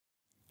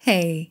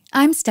Hey,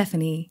 I'm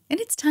Stephanie, and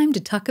it's time to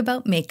talk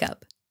about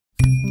makeup.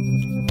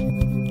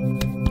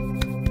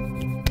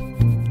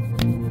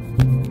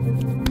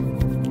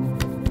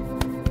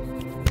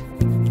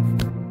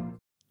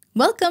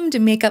 Welcome to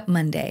Makeup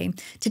Monday.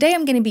 Today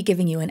I'm going to be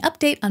giving you an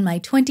update on my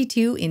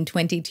 22 in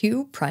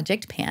 22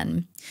 project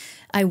pan.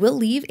 I will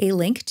leave a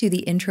link to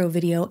the intro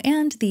video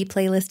and the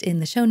playlist in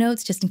the show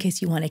notes just in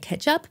case you want to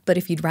catch up, but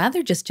if you'd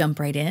rather just jump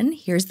right in,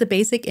 here's the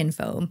basic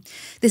info.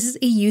 This is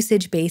a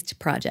usage-based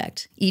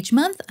project. Each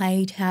month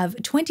I have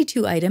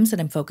 22 items that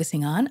I'm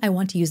focusing on. I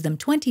want to use them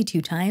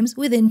 22 times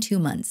within 2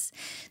 months.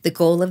 The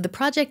goal of the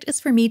project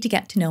is for me to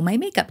get to know my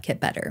makeup kit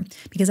better,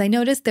 because I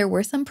noticed there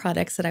were some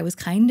products that I was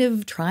kind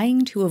of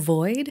trying to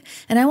avoid,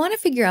 and I want to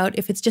figure out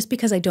if it's just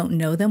because I don't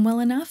know them well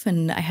enough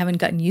and I haven't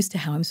gotten used to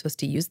how I'm supposed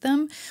to use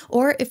them,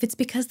 or if it's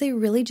because they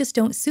really just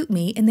don't suit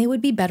me and they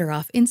would be better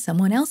off in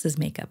someone else's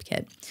makeup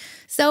kit.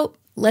 So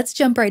let's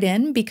jump right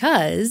in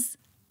because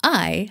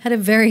I had a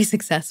very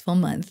successful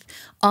month.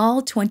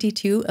 All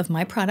 22 of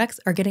my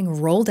products are getting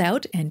rolled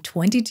out and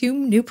 22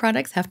 new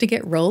products have to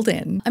get rolled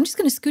in. I'm just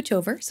going to scooch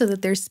over so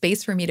that there's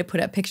space for me to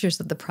put up pictures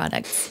of the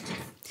products.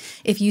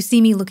 If you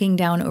see me looking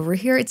down over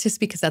here, it's just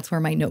because that's where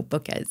my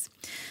notebook is.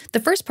 The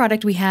first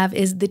product we have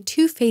is the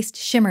Too Faced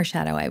Shimmer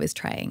Shadow I was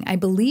trying. I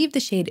believe the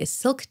shade is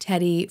Silk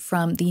Teddy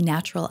from the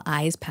Natural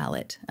Eyes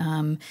palette.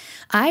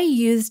 I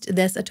used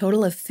this a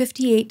total of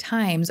 58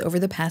 times over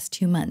the past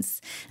 2 months,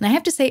 and I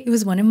have to say it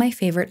was one of my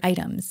favorite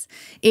items.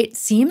 It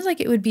seems like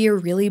it would be a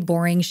really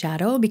boring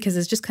shadow because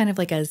it's just kind of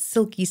like a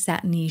silky,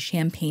 satiny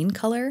champagne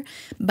color,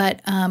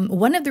 but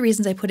one of the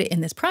reasons I put it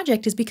in this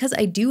project is because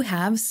I do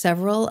have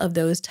several of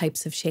those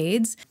types of shades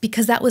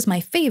because that was my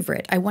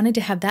favorite. I wanted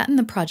to have that in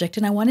the project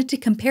and I wanted to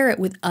compare it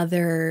with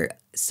other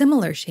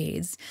similar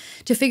shades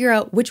to figure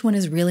out which one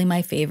is really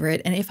my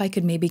favorite and if I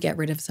could maybe get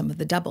rid of some of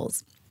the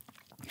doubles.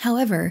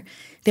 However,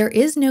 there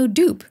is no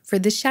dupe for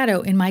this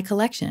shadow in my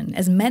collection.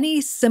 As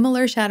many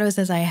similar shadows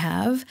as I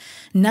have,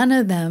 none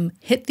of them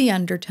hit the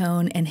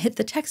undertone and hit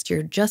the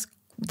texture just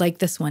like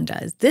this one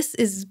does. This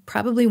is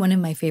probably one of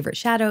my favorite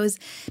shadows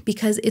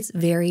because it's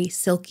very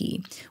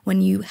silky.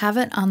 When you have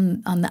it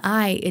on the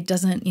eye, it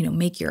doesn't,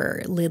 make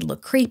your lid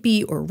look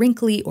crepey or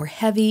wrinkly or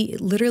heavy. It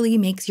literally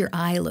makes your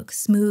eye look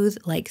smooth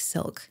like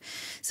silk.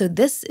 So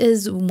this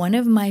is one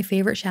of my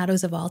favorite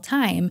shadows of all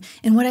time.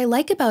 And what I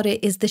like about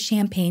it is the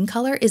champagne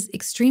color is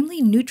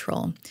extremely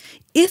neutral.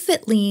 If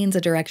it leans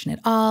a direction at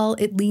all,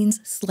 it leans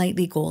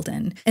slightly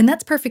golden. And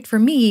that's perfect for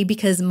me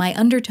because my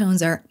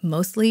undertones are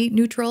mostly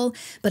neutral,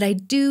 but I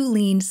do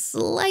lean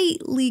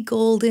slightly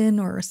golden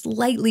or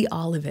slightly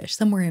olive-ish,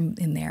 somewhere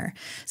in there.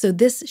 So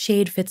this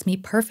shade fits me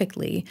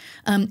perfectly.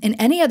 And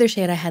any other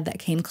shade I had that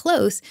came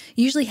close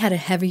usually had a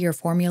heavier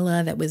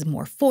formula that was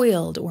more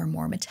foiled or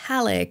more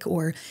metallic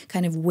or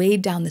kind of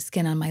weighed down the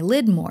skin on my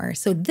lid more.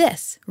 So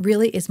this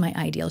really is my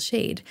ideal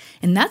shade.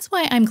 And that's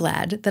why I'm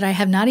glad that I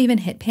have not even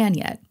hit pan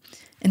yet.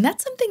 And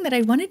that's something that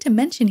I wanted to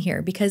mention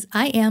here because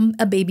I am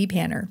a baby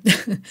panner.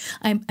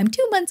 I'm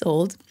 2 months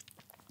old,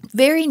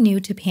 very new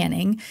to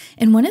panning.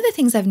 And one of the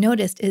things I've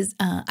noticed is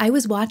I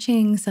was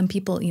watching some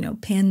people,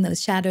 pan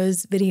those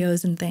shadows,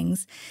 videos and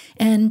things,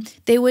 and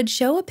they would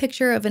show a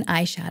picture of an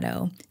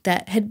eyeshadow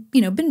that had,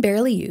 been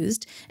barely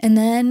used. And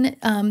then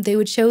they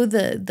would show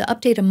the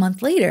update a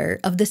month later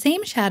of the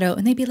same shadow.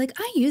 And they'd be like,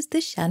 I used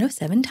this shadow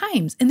 7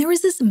 times. And there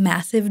was this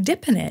massive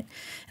dip in it.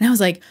 And I was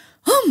like,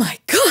 oh my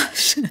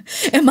gosh,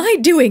 am I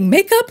doing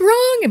makeup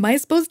wrong? Am I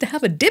supposed to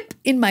have a dip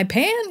in my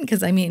pan?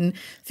 Because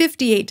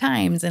 58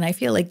 times and I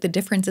feel like the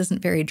difference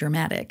isn't very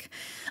dramatic.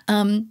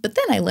 But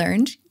then I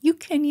learned you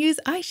can use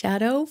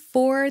eyeshadow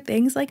for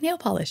things like nail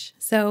polish.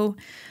 So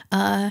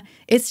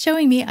it's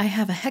showing me I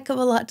have a heck of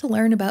a lot to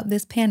learn about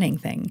this panning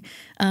thing.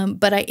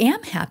 But I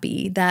am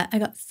happy that I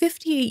got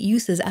 58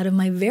 uses out of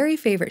my very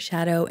favorite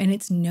shadow and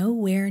it's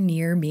nowhere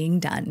near being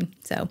done.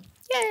 So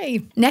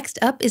yay! Next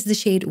up is the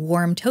shade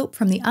Warm Taupe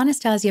from the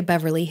Anastasia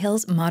Beverly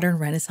Hills Modern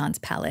Renaissance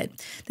palette.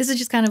 This is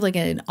just kind of like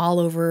an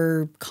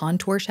all-over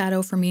contour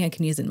shadow for me. I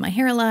can use it in my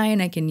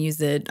hairline. I can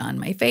use it on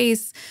my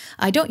face.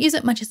 I don't use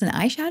it much as an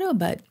eyeshadow,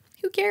 but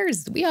who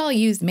cares? We all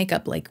use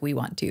makeup like we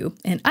want to,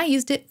 and I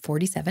used it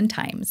 47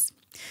 times.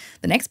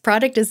 The next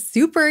product is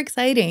super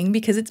exciting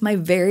because it's my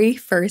very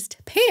first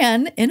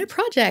pan in a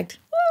project.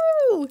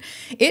 Woo!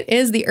 It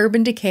is the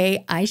Urban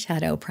Decay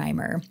eyeshadow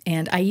primer,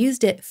 and I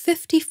used it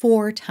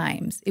 54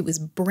 times. It was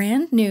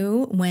brand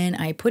new when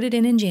I put it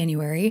in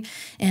January,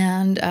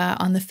 and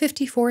on the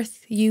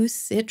 54th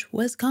use, it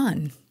was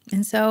gone.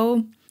 And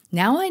so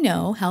now I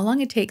know how long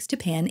it takes to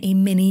pan a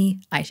mini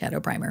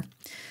eyeshadow primer.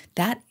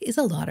 That is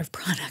a lot of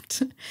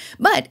product,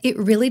 but it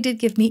really did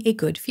give me a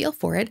good feel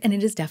for it, and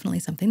it is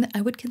definitely something that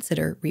I would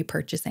consider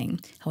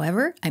repurchasing.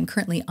 However, I'm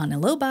currently on a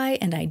low buy,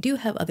 and I do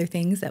have other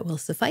things that will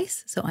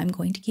suffice, so I'm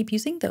going to keep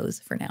using those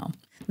for now.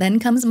 Then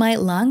comes my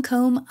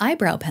Lancome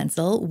eyebrow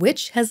pencil,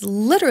 which has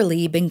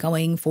literally been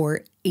going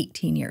for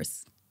 18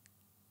 years.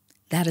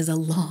 That is a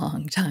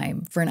long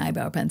time for an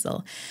eyebrow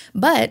pencil.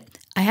 But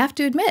I have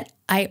to admit,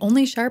 I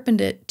only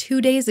sharpened it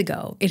 2 days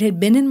ago. It had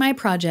been in my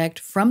project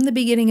from the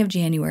beginning of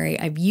January.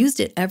 I've used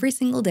it every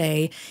single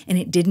day, and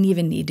it didn't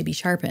even need to be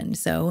sharpened.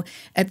 So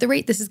at the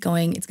rate this is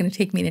going, it's going to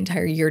take me an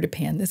entire year to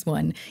pan this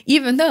one,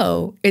 even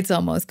though it's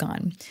almost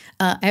gone.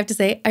 I have to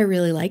say, I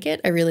really like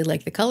it. I really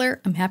like the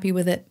color. I'm happy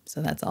with it,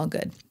 so that's all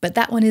good. But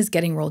that one is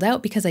getting rolled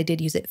out because I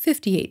did use it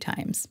 58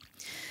 times.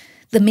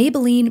 The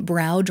Maybelline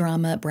Brow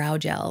Drama Brow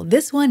Gel.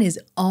 This one is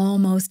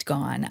almost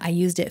gone. I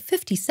used it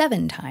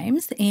 57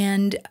 times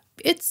and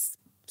it's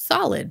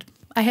solid.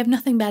 I have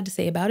nothing bad to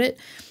say about it.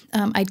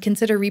 I'd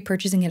consider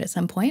repurchasing it at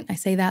some point. I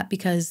say that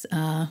because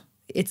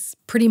it's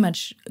pretty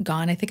much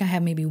gone. I think I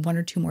have maybe 1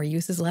 or 2 more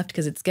uses left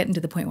because it's getting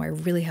to the point where I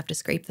really have to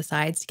scrape the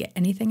sides to get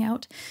anything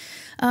out.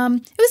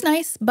 It was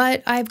nice,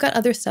 but I've got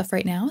other stuff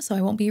right now, so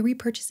I won't be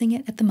repurchasing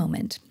it at the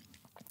moment.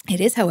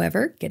 It is,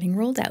 however, getting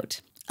rolled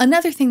out.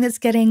 Another thing that's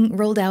getting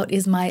rolled out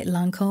is my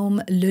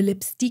Lancome Le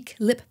Lipstick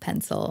lip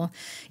pencil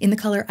in the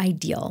color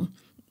Ideal.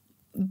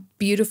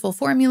 Beautiful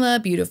formula,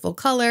 beautiful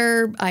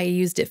color. I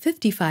used it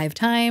 55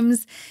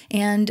 times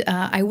and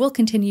I will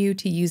continue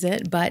to use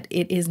it, but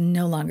it is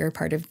no longer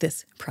part of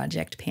this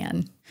project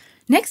pan.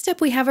 Next up,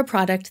 we have a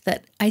product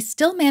that I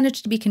still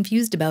manage to be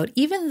confused about,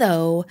 even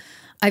though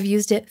I've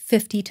used it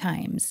 50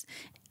 times.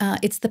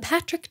 It's the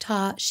Patrick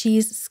Ta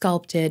She's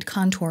Sculpted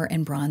Contour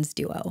and Bronze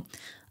Duo.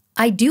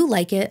 I do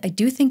like it. I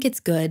do think it's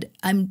good.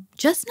 I'm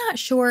just not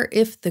sure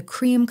if the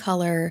cream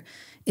color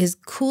is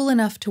cool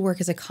enough to work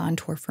as a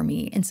contour for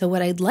me. And so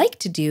what I'd like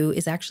to do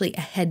is actually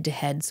a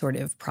head-to-head sort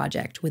of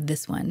project with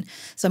this one.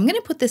 So I'm going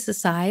to put this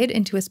aside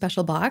into a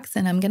special box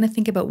and I'm going to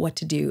think about what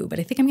to do. But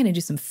I think I'm going to do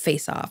some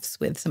face-offs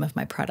with some of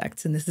my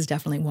products, and this is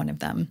definitely one of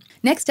them.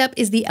 Next up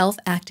is the e.l.f.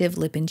 Active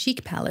Lip and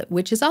Cheek Palette,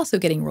 which is also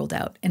getting rolled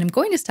out. And I'm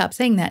going to stop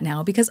saying that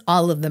now because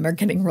all of them are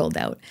getting rolled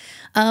out.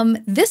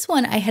 This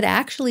one I had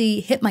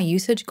actually hit my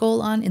usage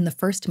goal on in the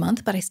first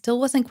month, but I still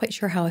wasn't quite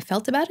sure how I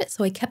felt about it,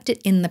 so I kept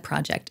it in the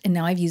project. And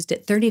now I've used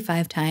it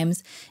 35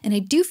 times, and I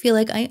do feel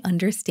like I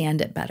understand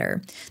it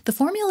better. The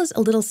formula is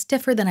a little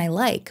stiffer than I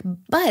like,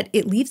 but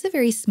it leaves a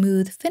very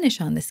smooth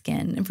finish on the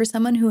skin. And for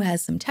someone who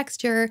has some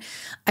texture,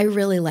 I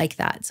really like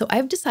that. So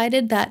I've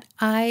decided that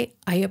I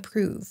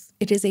approve.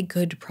 It is a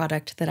good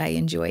product that I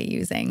enjoy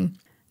using.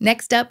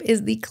 Next up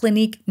is the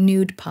Clinique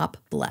Nude Pop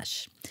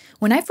Blush.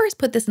 When I first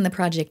put this in the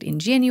project in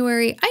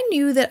January, I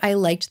knew that I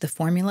liked the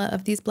formula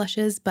of these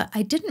blushes, but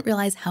I didn't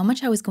realize how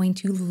much I was going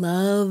to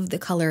love the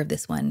color of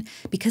this one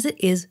because it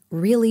is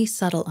really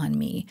subtle on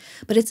me.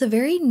 But it's a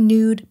very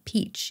nude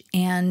peach,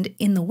 and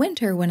in the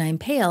winter when I'm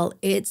pale,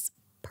 it's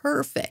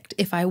perfect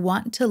if I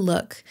want to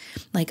look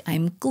like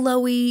I'm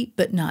glowy,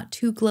 but not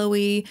too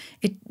glowy.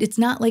 It's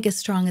not like as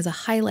strong as a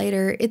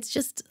highlighter. It's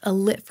just a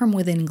lit from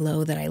within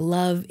glow that I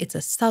love. It's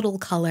a subtle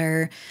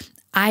color.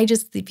 I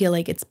just feel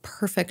like it's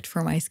perfect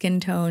for my skin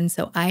tone,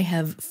 so I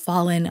have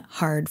fallen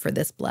hard for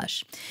this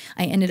blush.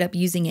 I ended up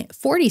using it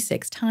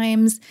 46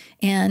 times,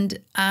 and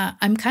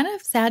I'm kind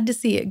of sad to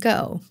see it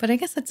go, but I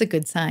guess that's a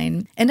good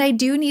sign. And I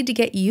do need to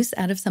get use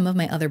out of some of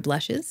my other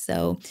blushes,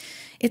 so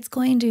it's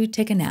going to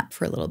take a nap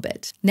for a little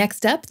bit.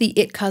 Next up, the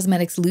IT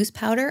Cosmetics Loose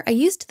Powder. I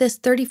used this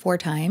 34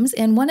 times,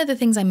 and one of the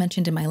things I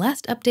mentioned in my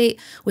last update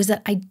was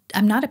that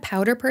I'm not a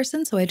powder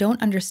person, so I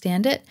don't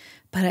understand it,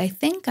 but I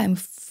think I'm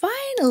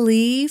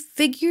finally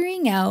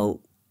figuring out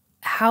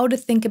how to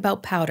think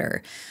about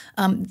powder.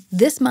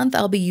 This month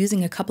I'll be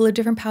using a couple of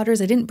different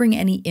powders. I didn't bring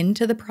any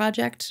into the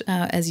project,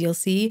 as you'll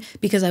see,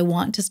 because I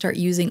want to start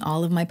using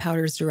all of my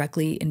powders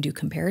directly and do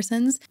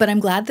comparisons. But I'm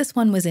glad this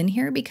one was in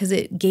here because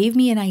it gave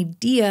me an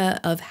idea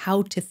of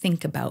how to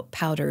think about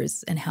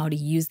powders and how to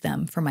use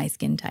them for my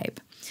skin type.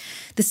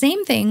 The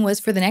same thing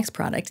was for the next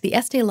product, the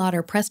Estee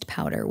Lauder Pressed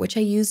Powder, which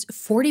I used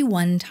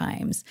 41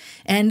 times.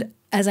 And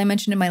as I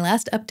mentioned in my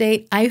last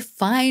update, I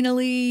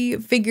finally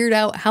figured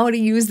out how to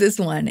use this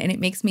one, and it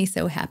makes me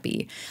so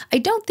happy. I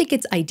don't think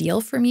it's ideal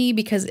for me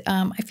because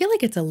I feel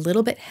like it's a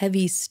little bit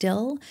heavy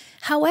still.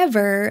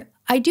 However,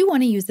 I do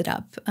want to use it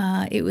up.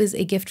 It was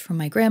a gift from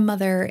my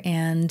grandmother,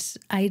 and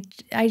I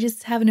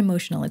just have an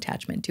emotional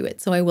attachment to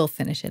it, so I will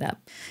finish it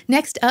up.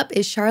 Next up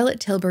is Charlotte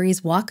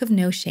Tilbury's Walk of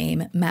No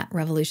Shame Matte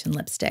Revolution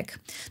Lipstick.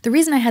 The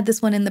reason I had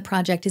this one in the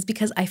project is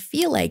because I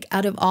feel like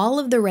out of all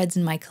of the reds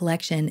in my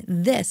collection,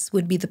 this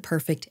would be the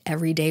perfect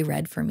everyday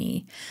red for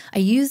me. I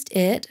used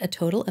it a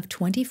total of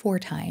 24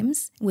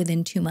 times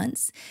within 2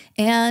 months,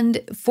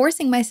 and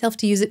forcing myself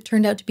to use it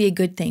turned out to be a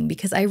good thing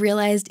because I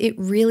realized it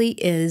really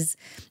is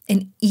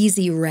an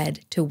easy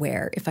red to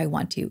wear if I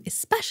want to,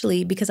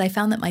 especially because I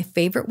found that my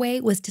favorite way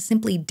was to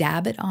simply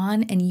dab it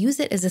on and use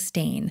it as a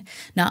stain.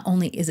 Not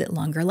only is it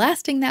longer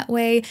lasting that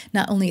way,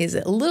 not only is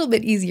it a little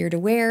bit easier to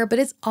wear, but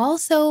it's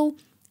also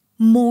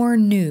more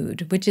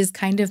nude, which is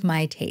kind of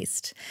my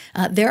taste.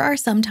 There are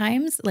some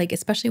times, like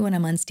especially when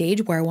I'm on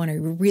stage, where I want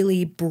a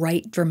really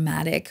bright,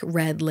 dramatic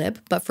red lip,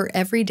 but for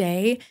every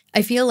day,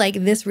 I feel like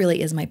this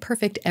really is my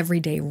perfect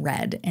everyday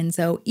red. And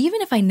so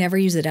even if I never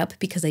use it up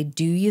because I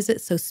do use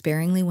it so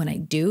sparingly when I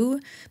do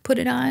put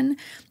it on,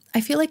 I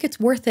feel like it's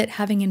worth it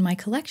having in my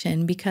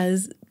collection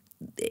because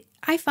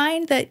I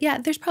find that, yeah,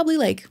 there's probably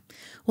like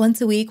once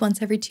a week,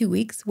 once every 2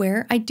 weeks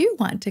where I do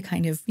want to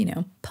kind of,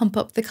 pump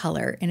up the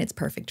color, and it's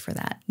perfect for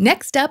that.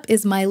 Next up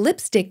is my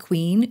lipstick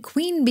queen,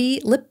 Queen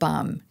Bee Lip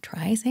Balm.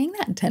 Try saying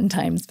that 10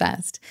 times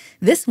fast.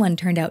 This one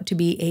turned out to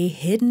be a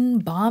hidden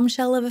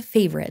bombshell of a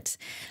favorite.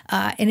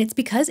 And it's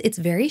because it's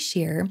very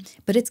sheer,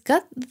 but it's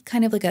got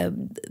kind of like a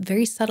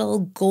very subtle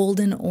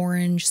golden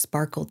orange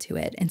sparkle to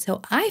it. And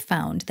so I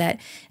found that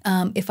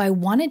if I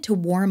wanted to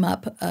warm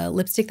up a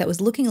lipstick that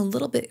was looking a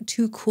little bit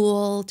too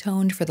cool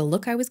toned for the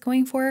look I was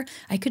going for,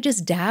 I could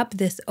just dab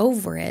this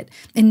over it.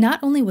 And not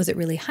only was it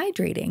really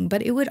hydrating,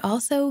 but it would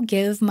also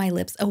give my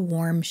lips a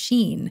warm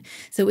sheen.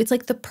 So it's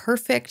like the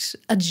perfect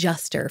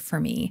adjuster for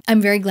me.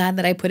 I'm very glad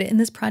that I put it in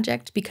this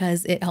project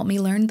because it helped me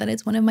learn that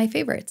it's one of my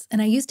favorites,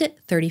 and I used it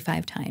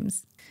 35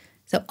 times.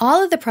 So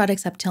all of the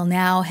products up till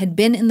now had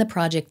been in the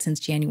project since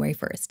January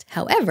 1st.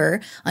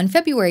 However, on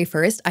February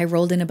 1st, I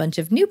rolled in a bunch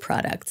of new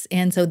products,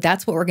 and so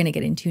that's what we're going to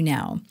get into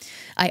now.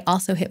 I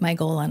also hit my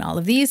goal on all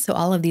of these, so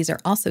all of these are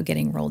also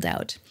getting rolled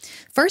out.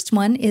 First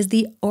one is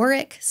the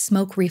Auric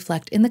Smoke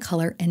Reflect in the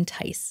color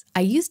Entice.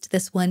 I used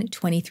this one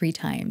 23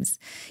 times.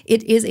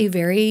 It is a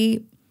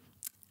very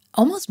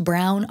almost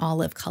brown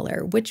olive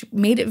color, which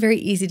made it very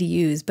easy to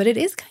use, but it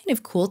is kind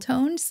of cool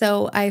toned.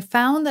 So I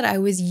found that I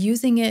was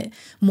using it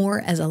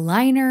more as a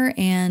liner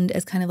and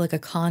as kind of like a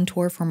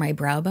contour for my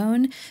brow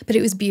bone, but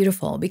it was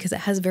beautiful because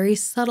it has very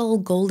subtle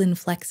golden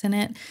flecks in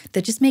it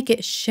that just make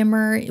it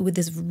shimmer with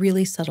this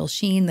really subtle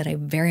sheen that I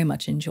very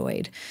much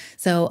enjoyed.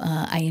 So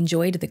I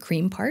enjoyed the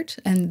cream part,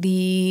 and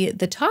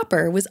the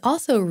topper was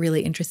also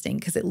really interesting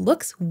because it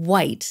looks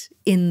white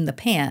in the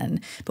pan,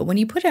 but when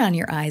you put it on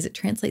your eyes, it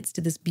translates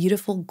to this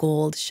beautiful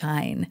gold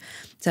shine.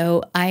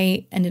 So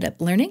I ended up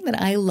learning that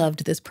I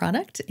loved this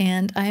product,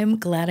 and I'm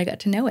glad I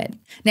got to know it.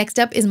 Next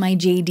up is my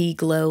JD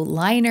Glow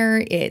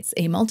liner. It's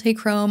a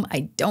multi-chrome.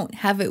 I don't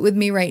have it with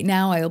me right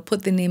now. I'll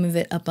put the name of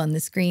it up on the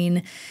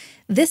screen.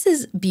 This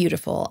is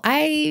beautiful.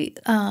 I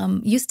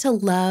used to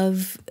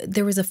love,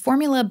 there was a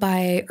formula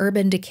by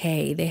Urban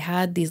Decay. They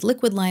had these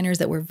liquid liners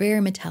that were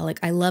very metallic.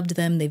 I loved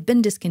them. They've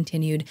been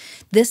discontinued.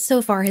 This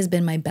so far has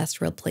been my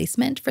best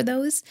replacement for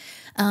those.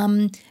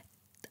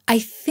 I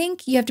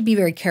think you have to be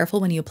very careful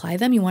when you apply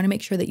them. You want to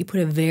make sure that you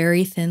put a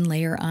very thin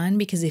layer on,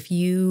 because if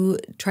you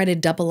try to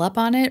double up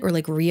on it or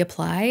like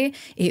reapply,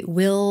 it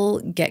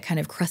will get kind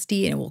of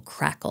crusty and it will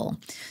crackle.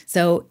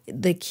 So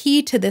the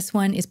key to this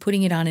one is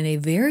putting it on in a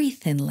very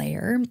thin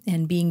layer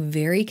and being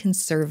very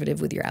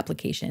conservative with your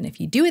application. If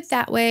you do it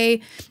that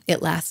way,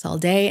 it lasts all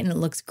day and it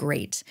looks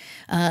great.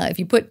 If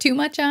you put too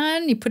much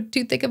on, you put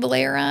too thick of a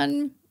layer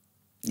on,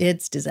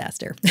 it's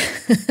disaster.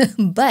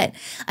 But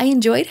I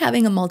enjoyed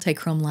having a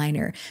multi-chrome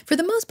liner. For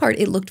the most part,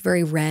 it looked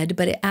very red,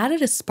 but it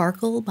added a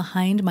sparkle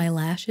behind my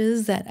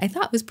lashes that I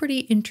thought was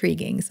pretty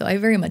intriguing, so I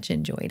very much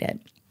enjoyed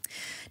it.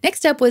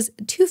 Next up was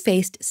Too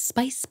Faced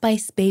Spice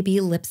Spice Baby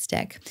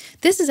Lipstick.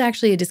 This is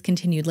actually a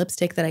discontinued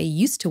lipstick that I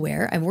used to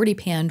wear. I've already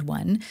panned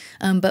one,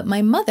 but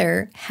my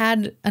mother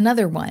had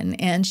another one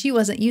and she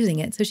wasn't using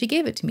it, so she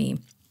gave it to me.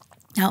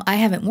 Now, I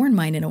haven't worn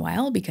mine in a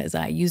while because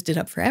I used it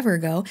up forever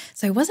ago,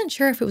 so I wasn't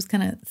sure if it was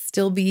going to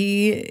still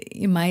be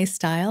my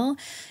style.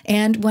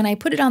 And when I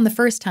put it on the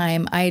first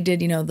time, I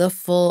did, the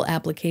full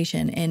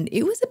application, and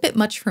it was a bit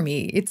much for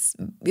me.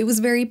 It was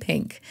very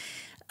pink.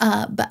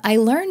 But I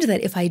learned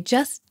that if I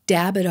just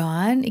dab it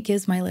on, it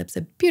gives my lips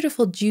a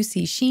beautiful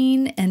juicy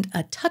sheen and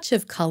a touch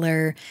of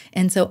color.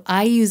 And so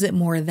I use it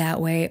more that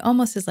way,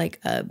 almost as like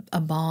a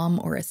balm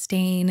or a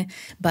stain,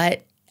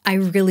 but I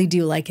really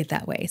do like it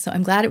that way. So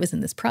I'm glad it was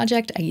in this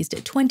project. I used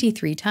it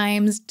 23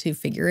 times to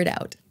figure it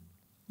out.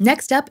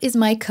 Next up is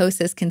my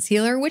Kosas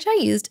concealer, which I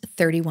used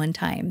 31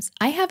 times.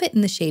 I have it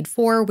in the shade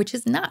 4, which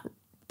is not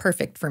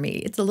perfect for me.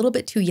 It's a little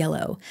bit too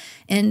yellow.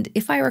 And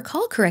if I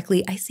recall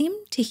correctly, I seem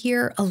to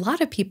hear a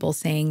lot of people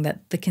saying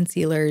that the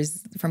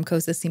concealers from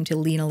Kosas seem to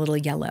lean a little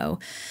yellow.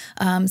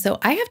 So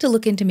I have to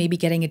look into maybe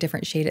getting a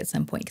different shade at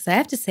some point, because I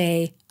have to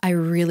say, I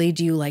really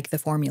do like the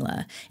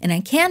formula and I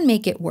can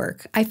make it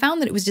work. I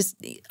found that it was just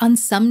on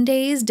some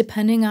days,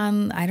 depending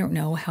on, I don't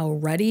know how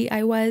ruddy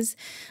I was.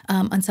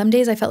 On some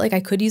days I felt like I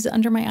could use it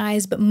under my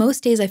eyes, but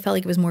most days I felt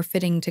like it was more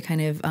fitting to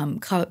kind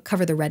of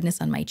cover the redness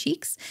on my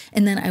cheeks.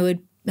 And then I would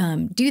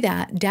do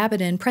that, dab it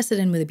in, press it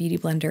in with a beauty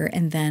blender,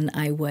 and then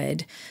I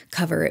would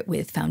cover it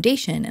with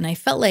foundation. And I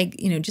felt like,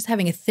 just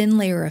having a thin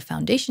layer of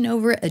foundation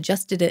over it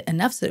adjusted it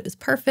enough so it was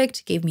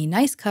perfect, gave me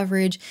nice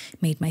coverage,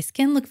 made my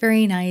skin look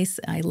very nice.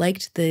 I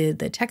liked the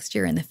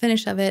texture and the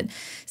finish of it.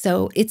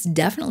 So it's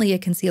definitely a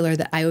concealer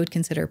that I would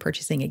consider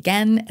purchasing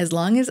again, as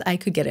long as I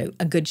could get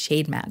a good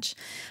shade match.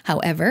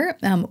 However,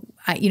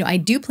 I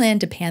do plan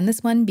to pan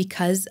this one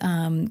because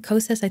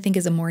Kosas, I think,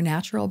 is a more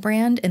natural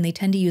brand, and they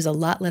tend to use a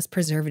lot less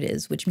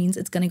preservatives, which means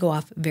it's going to go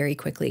off very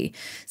quickly.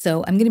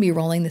 So I'm going to be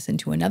rolling this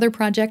into another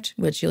project,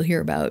 which you'll hear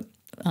about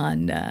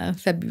on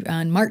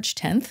March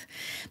 10th.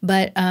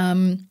 But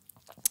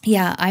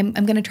yeah, I'm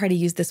going to try to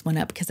use this one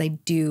up because I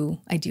do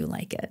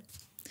like it.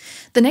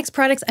 The next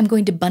products I'm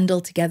going to bundle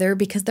together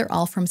because they're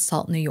all from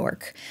Salt, New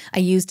York. I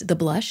used the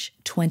blush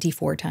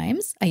 24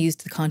 times. I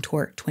used the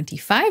contour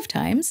 25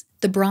 times,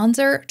 the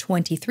bronzer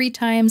 23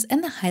 times,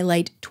 and the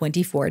highlight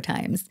 24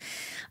 times.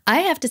 I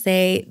have to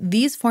say,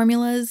 these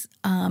formulas,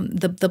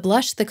 the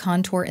blush, the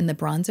contour, and the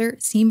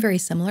bronzer seem very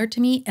similar to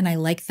me, and I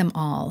like them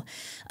all.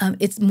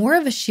 It's more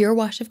of a sheer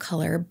wash of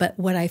color, but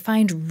what I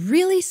find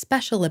really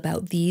special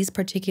about these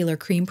particular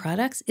cream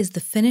products is the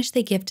finish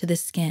they give to the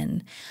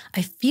skin.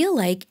 I feel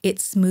like it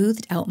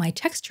smoothed out my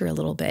texture a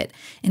little bit,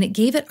 and it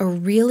gave it a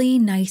really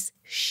nice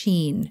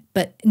sheen,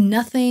 but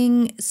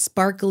nothing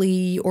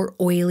sparkly or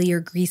oily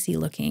or greasy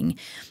looking.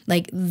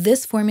 Like,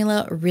 this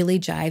formula really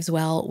jives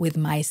well with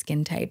my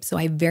skin type, so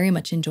I very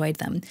much enjoyed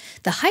them.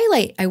 The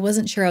highlight, I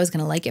wasn't sure I was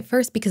going to like at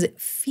first because it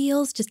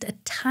feels just a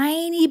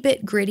tiny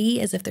bit gritty,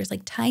 as if there's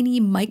like tiny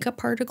mica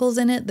particles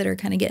in it that are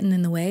kind of getting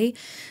in the way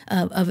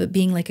of it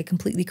being like a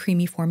completely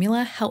creamy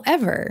formula.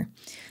 However,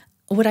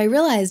 what I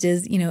realized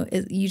is,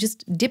 you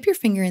just dip your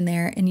finger in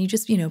there and you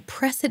just,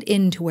 press it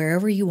into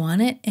wherever you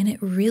want it. And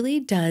it really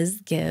does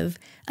give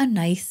a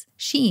nice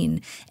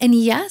sheen. And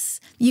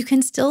yes, you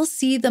can still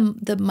see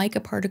the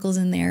mica particles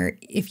in there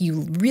if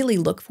you really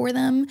look for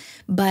them,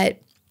 but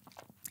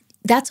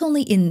that's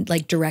only in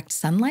like direct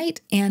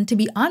sunlight. And to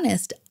be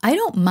honest, I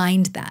don't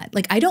mind that.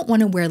 Like, I don't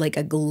want to wear like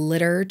a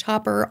glitter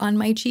topper on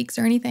my cheeks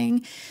or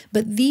anything,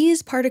 but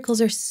these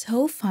particles are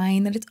so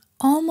fine that it's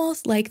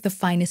almost like the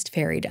finest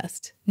fairy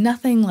dust.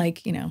 Nothing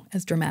like,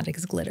 as dramatic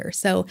as glitter.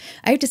 So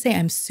I have to say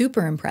I'm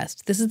super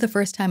impressed. This is the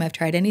first time I've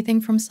tried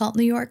anything from Salt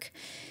New York,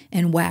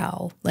 and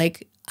wow,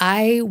 like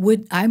I'm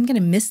going to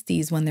miss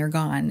these when they're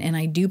gone, and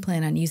I do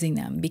plan on using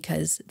them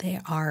because they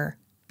are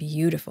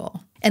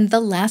beautiful. And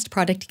the last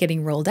product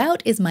getting rolled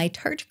out is my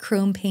Tarte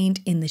Chrome Paint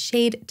in the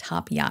shade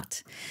Top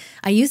Yacht.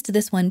 I used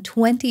this one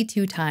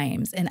 22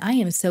 times, and I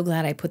am so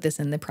glad I put this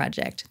in the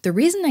project. The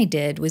reason I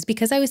did was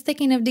because I was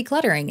thinking of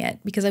decluttering it,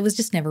 because I was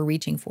just never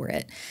reaching for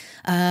it.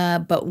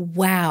 But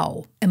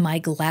wow, am I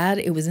glad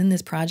it was in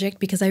this project,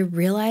 because I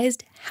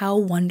realized how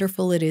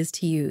wonderful it is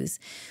to use.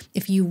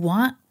 If you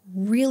want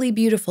really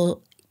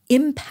beautiful,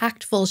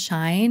 impactful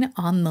shine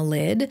on the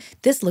lid,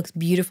 this looks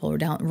beautiful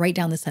right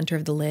down the center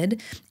of the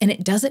lid, and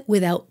it does it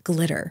without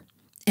glitter.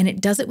 And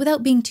it does it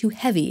without being too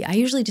heavy. I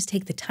usually just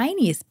take the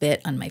tiniest bit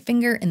on my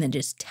finger and then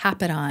just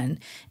tap it on.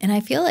 And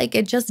I feel like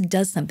it just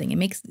does something. It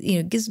makes,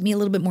 gives me a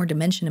little bit more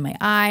dimension in my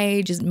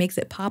eye, just makes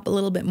it pop a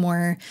little bit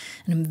more.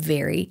 And I'm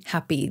very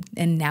happy.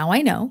 And now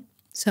I know.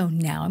 So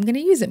now I'm going to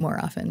use it more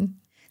often.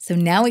 So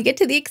now we get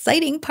to the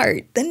exciting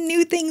part, the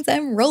new things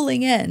I'm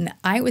rolling in.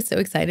 I was so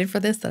excited for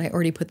this that I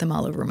already put them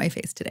all over my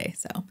face today.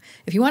 So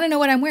if you want to know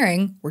what I'm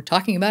wearing, we're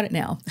talking about it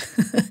now.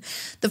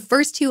 The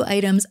first two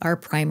items are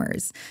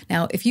primers.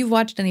 Now, if you've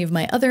watched any of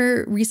my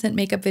other recent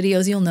makeup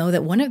videos, you'll know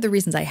that one of the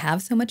reasons I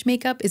have so much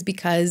makeup is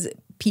because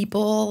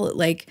people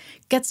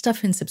get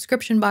stuff in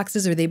subscription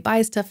boxes, or they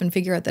buy stuff and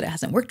figure out that it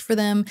hasn't worked for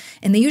them.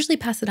 And they usually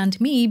pass it on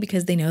to me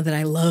because they know that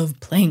I love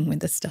playing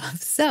with this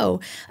stuff. So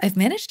I've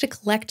managed to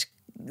collect,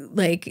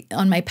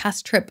 on my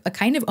past trip, a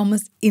kind of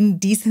almost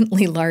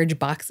indecently large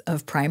box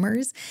of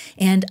primers.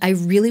 And I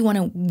really want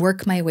to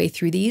work my way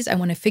through these. I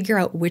want to figure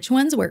out which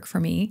ones work for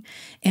me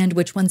and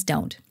which ones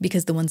don't,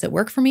 because the ones that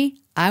work for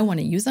me, I want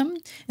to use them.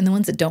 And the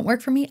ones that don't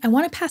work for me, I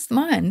want to pass them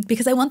on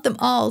because I want them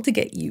all to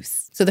get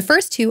use. So the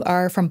first two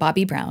are from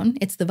Bobbi Brown.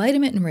 It's the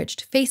Vitamin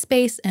Enriched Face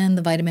Base and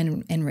the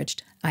Vitamin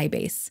Enriched Eye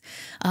Base.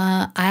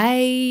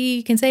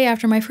 I can say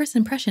after my first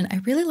impression,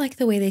 I really like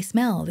the way they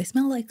smell. They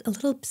smell like a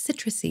little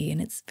citrusy,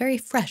 and it's very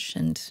fresh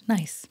and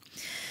nice.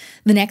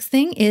 The next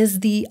thing is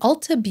the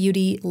Ulta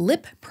Beauty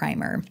Lip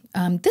Primer.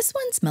 This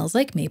one smells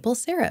like maple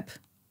syrup.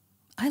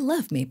 I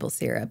love maple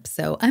syrup,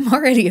 so I'm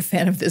already a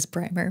fan of this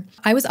primer.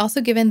 I was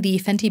also given the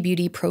Fenty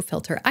Beauty Pro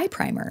Filter Eye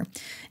Primer,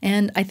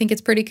 and I think it's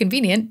pretty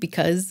convenient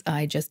because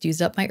I just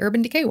used up my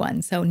Urban Decay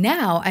one. So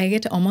now I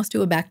get to almost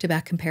do a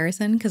back-to-back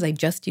comparison because I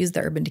just used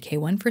the Urban Decay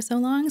one for so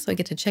long, so I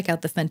get to check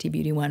out the Fenty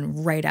Beauty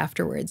one right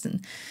afterwards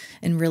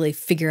and really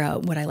figure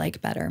out what I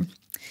like better.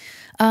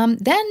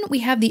 Then we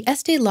have the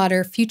Estee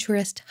Lauder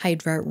Futurist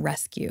Hydra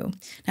Rescue.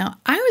 Now,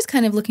 I was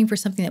kind of looking for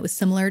something that was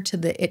similar to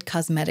the IT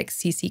Cosmetics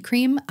CC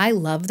Cream. I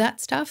love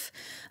that stuff.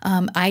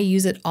 I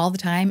use it all the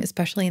time,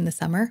 especially in the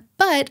summer.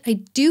 But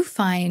I do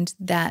find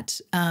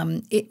that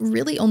it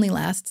really only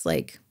lasts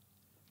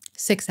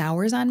 6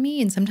 hours on me,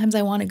 and sometimes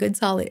I want a good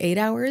solid 8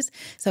 hours.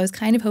 So I was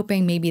kind of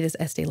hoping maybe this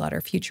Estee Lauder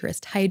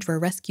Futurist Hydra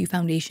Rescue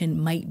Foundation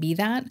might be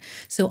that.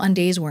 So on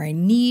days where I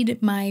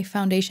need my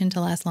foundation to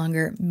last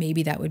longer,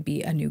 maybe that would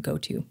be a new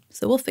go-to.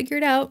 So we'll figure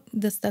it out.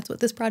 That's what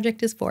this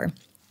project is for.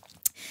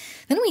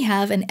 Then we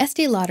have an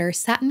Estee Lauder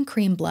Satin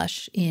Cream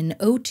Blush in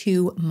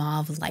 02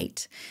 Mauve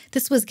Light.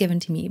 This was given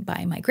to me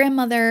by my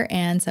grandmother,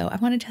 and so I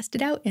want to test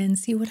it out and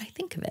see what I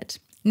think of it.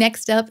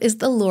 Next up is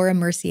the Laura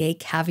Mercier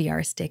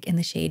Caviar Stick in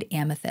the shade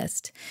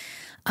Amethyst.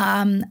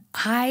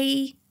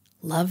 I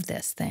love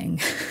this thing.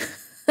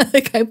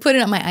 I put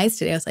it on my eyes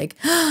today. I was like,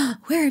 oh,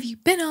 where have you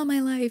been all my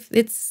life?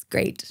 It's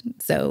great.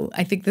 So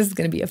I think this is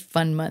going to be a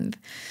fun month.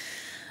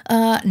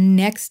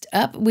 Next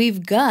up,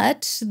 we've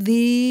got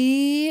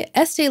the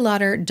Estee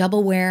Lauder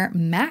Double Wear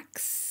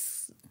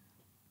Max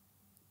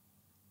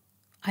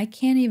I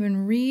can't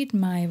even read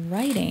my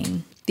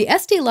writing. The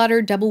Estee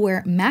Lauder Double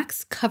Wear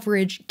Max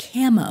Coverage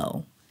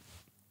Camo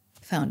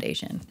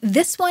foundation.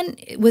 This one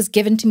was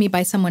given to me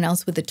by someone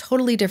else with a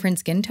totally different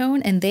skin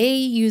tone, and they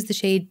use the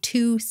shade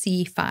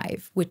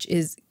 2C5, which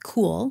is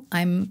cool.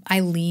 I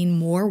lean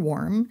more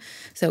warm,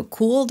 so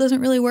cool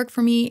doesn't really work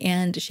for me,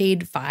 and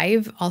shade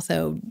 5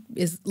 also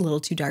is a little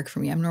too dark for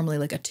me. I'm normally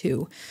like a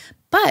 2.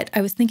 But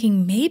I was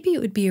thinking maybe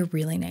it would be a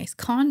really nice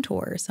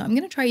contour, so I'm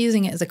going to try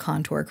using it as a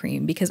contour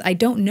cream because I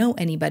don't know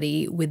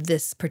anybody with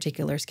this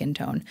particular skin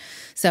tone.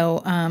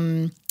 So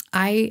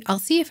I'll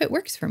see if it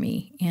works for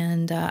me,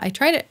 and I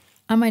tried it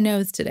on my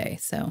nose today,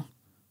 so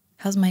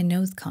how's my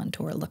nose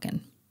contour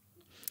looking?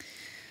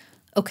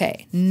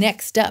 Okay,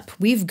 next up,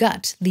 we've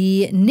got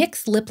the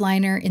NYX lip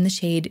liner in the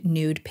shade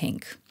Nude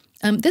Pink.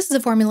 This is a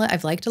formula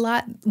I've liked a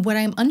lot. What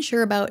I'm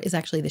unsure about is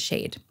actually the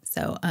shade.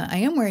 So I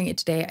am wearing it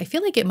today. I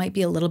feel like it might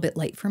be a little bit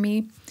light for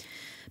me,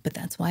 but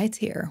that's why it's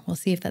here. We'll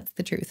see if that's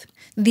the truth.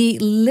 The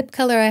lip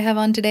color I have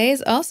on today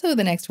is also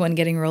the next one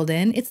getting rolled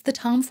in. It's the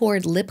Tom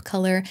Ford lip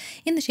color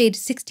in the shade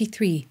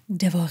 63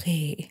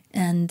 Dévoré,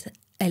 and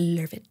I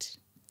love it.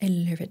 I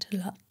love it a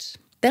lot.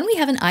 Then we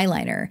have an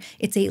eyeliner.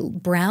 It's a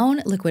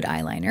brown liquid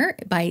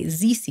eyeliner by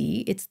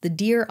ZC. It's the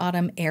Dear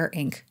Autumn Air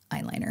Ink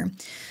eyeliner.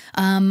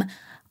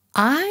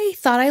 I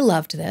thought I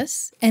loved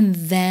this, and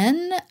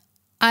then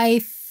I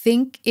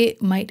think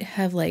it might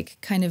have like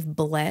kind of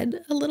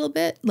bled a little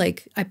bit.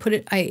 Like I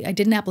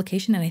did an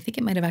application and I think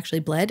it might have actually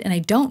bled, and I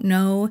don't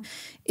know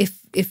if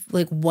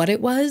like what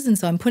it was. And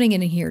so I'm putting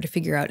it in here to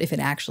figure out if it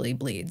actually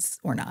bleeds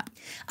or not.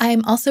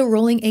 I'm also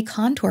rolling a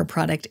contour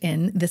product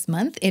in this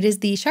month. It is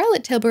the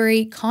Charlotte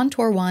Tilbury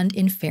Contour Wand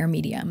in Fair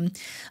Medium.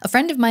 A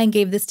friend of mine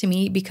gave this to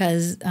me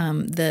because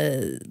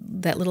that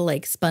little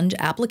like sponge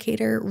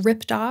applicator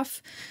ripped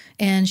off.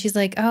 And she's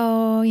like,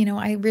 oh, you know,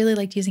 I really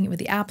liked using it with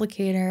the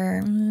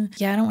applicator.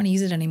 Yeah, I don't want to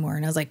use it anymore.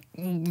 And I was like,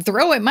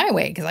 throw it my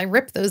way because I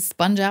ripped those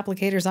sponge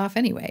applicators off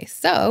anyway.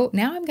 So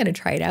now I'm going to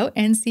try it out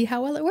and see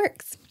how well it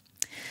works.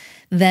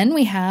 Then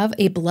we have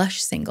a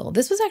blush single.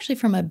 This was actually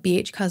from a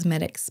BH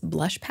Cosmetics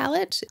blush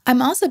palette.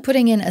 I'm also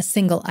putting in a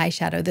single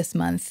eyeshadow this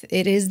month.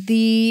 It is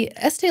the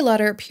Estee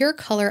Lauder Pure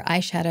Color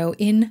Eyeshadow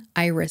in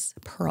Iris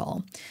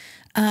Pearl.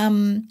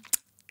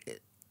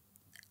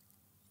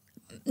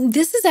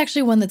 This is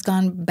actually one that's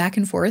gone back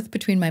and forth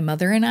between my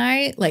mother and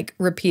I, like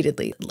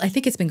repeatedly. I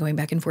think it's been going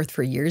back and forth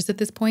for years at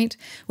this point,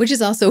 which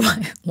is also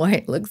why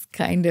it looks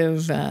kind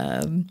of,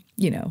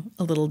 you know,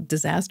 a little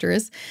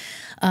disastrous.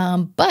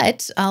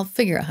 But I'll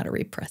figure out how to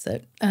repress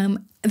it.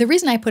 The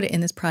reason I put it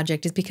in this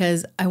project is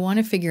because I want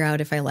to figure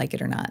out if I like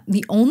it or not.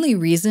 The only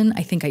reason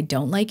I think I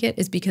don't like it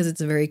is because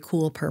it's a very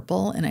cool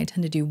purple, and I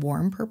tend to do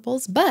warm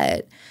purples,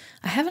 but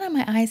I have it on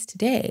my eyes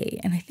today,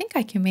 and I think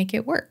I can make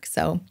it work.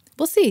 So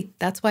we'll see.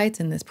 That's why it's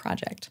in this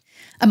project.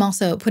 I'm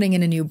also putting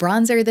in a new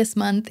bronzer this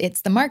month.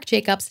 It's the Marc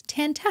Jacobs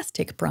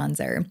Tantastic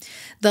Bronzer.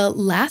 The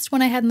last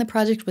one I had in the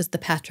project was the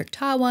Patrick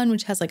Ta one,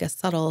 which has like a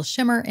subtle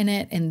shimmer in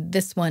it, and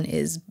this one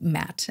is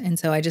matte. And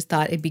so I just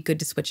thought it'd be good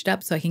to switch it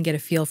up so I can get a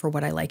feel for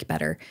what I like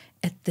better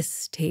at this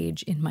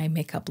stage in my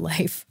makeup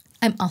life.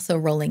 I'm also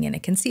rolling in a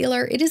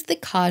concealer. It is the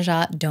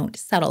Kaja Don't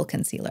Settle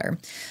Concealer.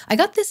 I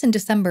got this in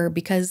December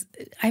because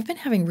I've been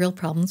having real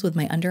problems with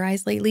my under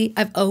eyes lately.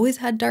 I've always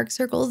had dark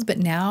circles, but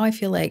now I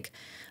feel like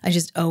I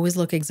just always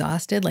look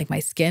exhausted. Like my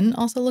skin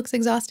also looks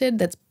exhausted.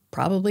 That's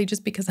probably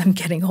just because I'm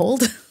getting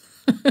old.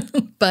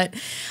 But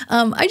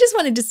I just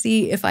wanted to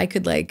see if I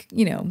could, like,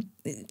 you know,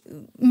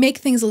 make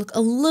things look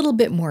a little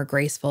bit more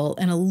graceful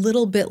and a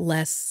little bit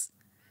less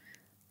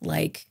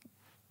like,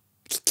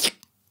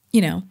 you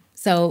know.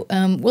 So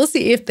we'll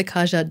see if the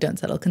Kaja Don't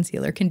Settle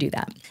Concealer can do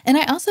that. And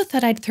I also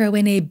thought I'd throw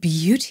in a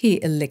beauty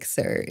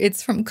elixir.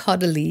 It's from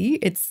Caudalie.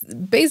 It's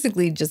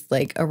basically just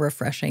like a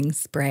refreshing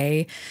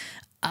spray.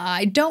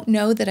 I don't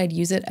know that I'd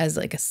use it as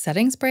like a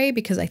setting spray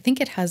because I think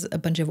it has a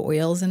bunch of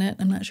oils in it.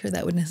 I'm not sure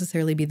that would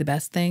necessarily be the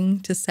best thing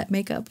to set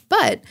makeup,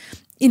 but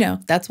you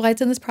know, that's why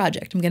it's in this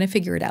project. I'm going to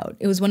figure it out.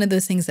 It was one of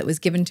those things that was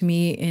given to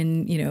me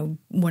in, you know,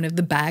 one of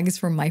the bags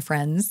from my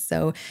friends.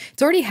 So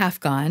it's already half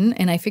gone,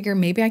 and I figure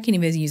maybe I can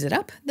even use it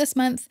up this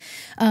month.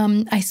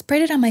 I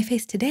sprayed it on my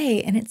face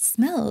today and it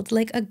smelled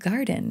like a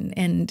garden.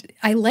 And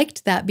I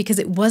liked that because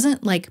it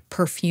wasn't like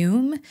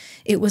perfume.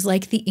 It was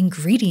like the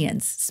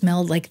ingredients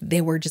smelled like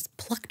they were just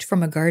plucked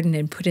from a garden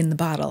and put in the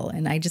bottle.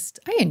 And I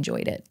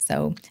enjoyed it.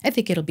 So I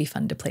think it'll be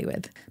fun to play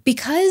with.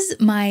 Because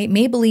my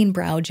Maybelline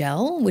Brow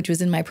Gel, which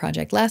was in my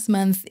project last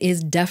month,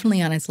 is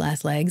definitely on its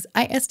last legs,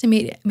 I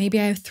estimate maybe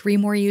I have 3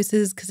 more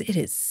uses because it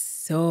is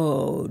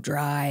so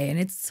dry and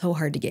it's so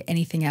hard to get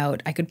anything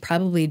out. I could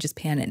probably just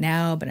pan it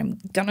now, but I'm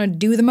gonna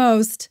do the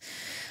most.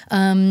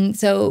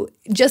 So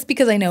just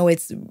because I know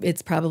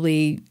it's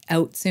probably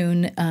out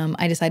soon,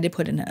 I decided to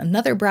put in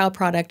another brow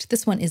product.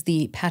 This one is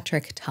the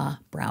Patrick Ta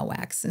Brow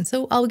Wax. And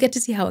so I'll get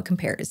to see how it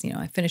compares. You know,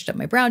 I finished up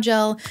my brow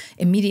gel.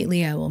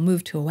 Immediately I will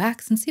move to a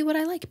wax and see what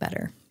I like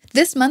better.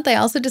 This month, I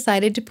also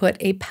decided to put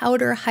a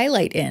powder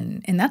highlight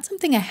in, and that's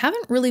something I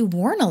haven't really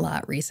worn a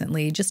lot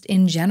recently, just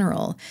in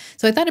general.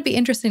 So I thought it'd be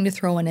interesting to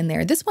throw one in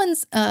there. This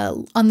one's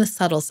on the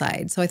subtle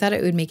side, so I thought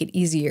it would make it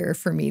easier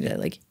for me to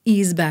like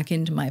ease back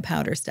into my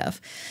powder stuff.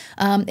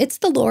 It's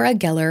the Laura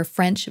Geller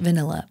French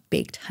Vanilla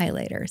Baked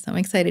Highlighter, so I'm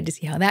excited to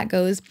see how that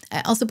goes.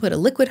 I also put a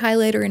liquid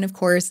highlighter in, of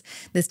course.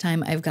 This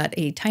time I've got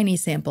a tiny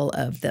sample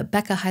of the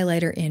Becca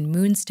highlighter in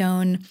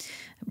Moonstone.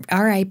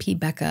 R.I.P.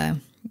 Becca.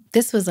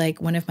 This was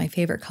like one of my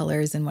favorite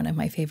colors and one of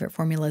my favorite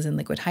formulas in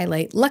liquid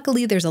highlight.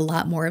 Luckily, there's a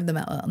lot more of them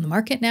out on the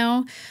market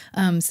now.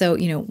 So,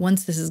 you know,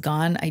 once this is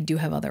gone, I do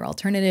have other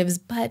alternatives,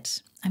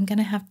 but I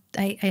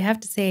have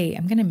to say,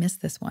 I'm going to miss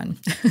this one.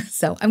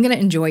 So I'm going to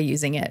enjoy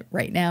using it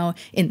right now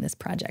in this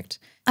project.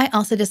 I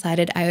also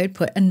decided I would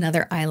put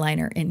another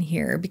eyeliner in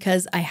here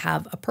because I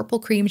have a purple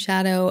cream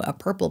shadow, a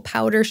purple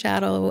powder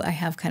shadow. I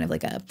have kind of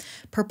like a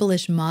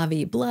purplish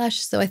mauve blush.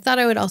 So I thought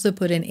I would also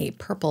put in a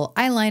purple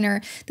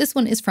eyeliner. This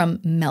one is from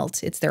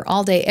Melt. It's their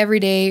all day,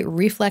 everyday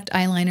reflect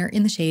eyeliner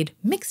in the shade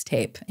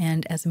Mixtape.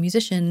 And as a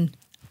musician,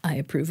 I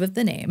approve of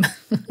the name.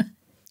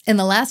 And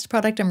the last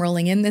product I'm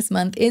rolling in this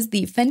month is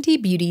the Fenty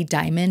Beauty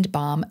Diamond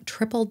Balm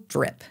Triple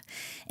Drip.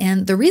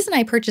 And the reason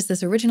I purchased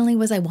this originally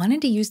was I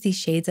wanted to use these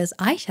shades as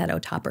eyeshadow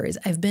toppers.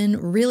 I've been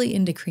really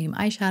into cream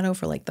eyeshadow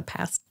for like the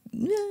past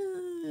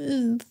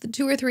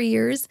 2 or 3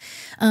 years.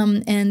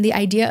 And the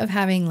idea of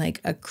having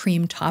like a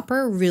cream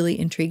topper really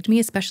intrigued me,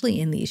 especially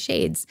in these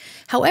shades.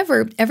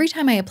 However, every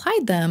time I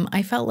applied them,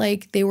 I felt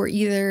like they were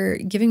either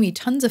giving me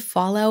tons of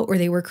fallout or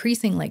they were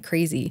creasing like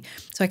crazy.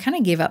 So I kind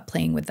of gave up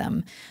playing with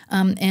them.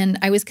 And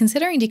I was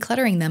considering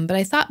decluttering them, but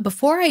I thought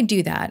before I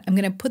do that, I'm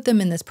going to put them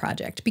in this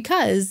project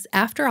because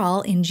after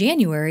all, in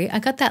January, I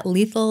got that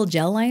Lethal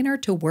Gel Liner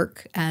to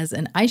work as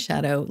an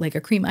eyeshadow, like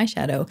a cream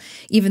eyeshadow,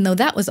 even though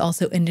that was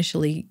also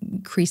initially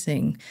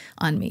creasing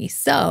on me.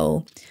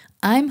 So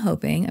I'm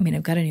hoping, I mean,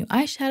 I've got a new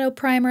eyeshadow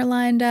primer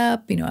lined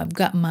up, you know, I've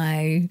got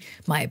my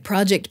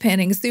project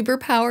panning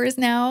superpowers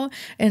now.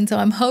 And so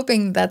I'm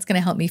hoping that's going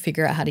to help me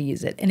figure out how to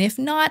use it. And if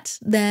not,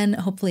 then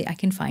hopefully I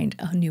can find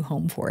a new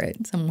home for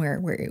it somewhere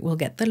where it will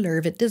get the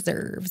love it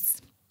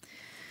deserves.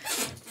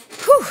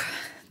 Whew.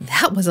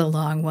 That was a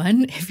long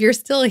one. If you're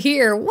still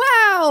here,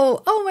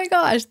 wow! Oh my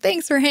gosh,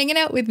 thanks for hanging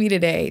out with me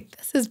today.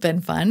 This has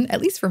been fun,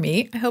 at least for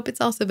me. I hope it's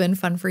also been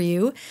fun for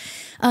you.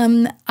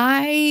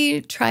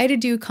 I try to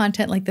do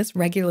content like this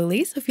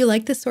regularly, so if you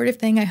like this sort of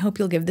thing, I hope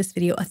you'll give this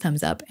video a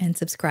thumbs up and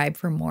subscribe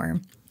for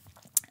more.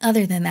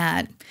 Other than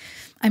that,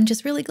 I'm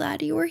just really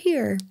glad you were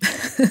here.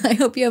 I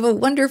hope you have a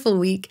wonderful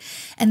week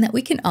and that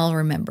we can all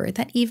remember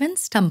that even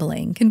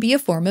stumbling can be a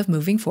form of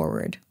moving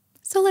forward.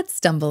 So let's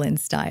stumble in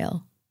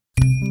style.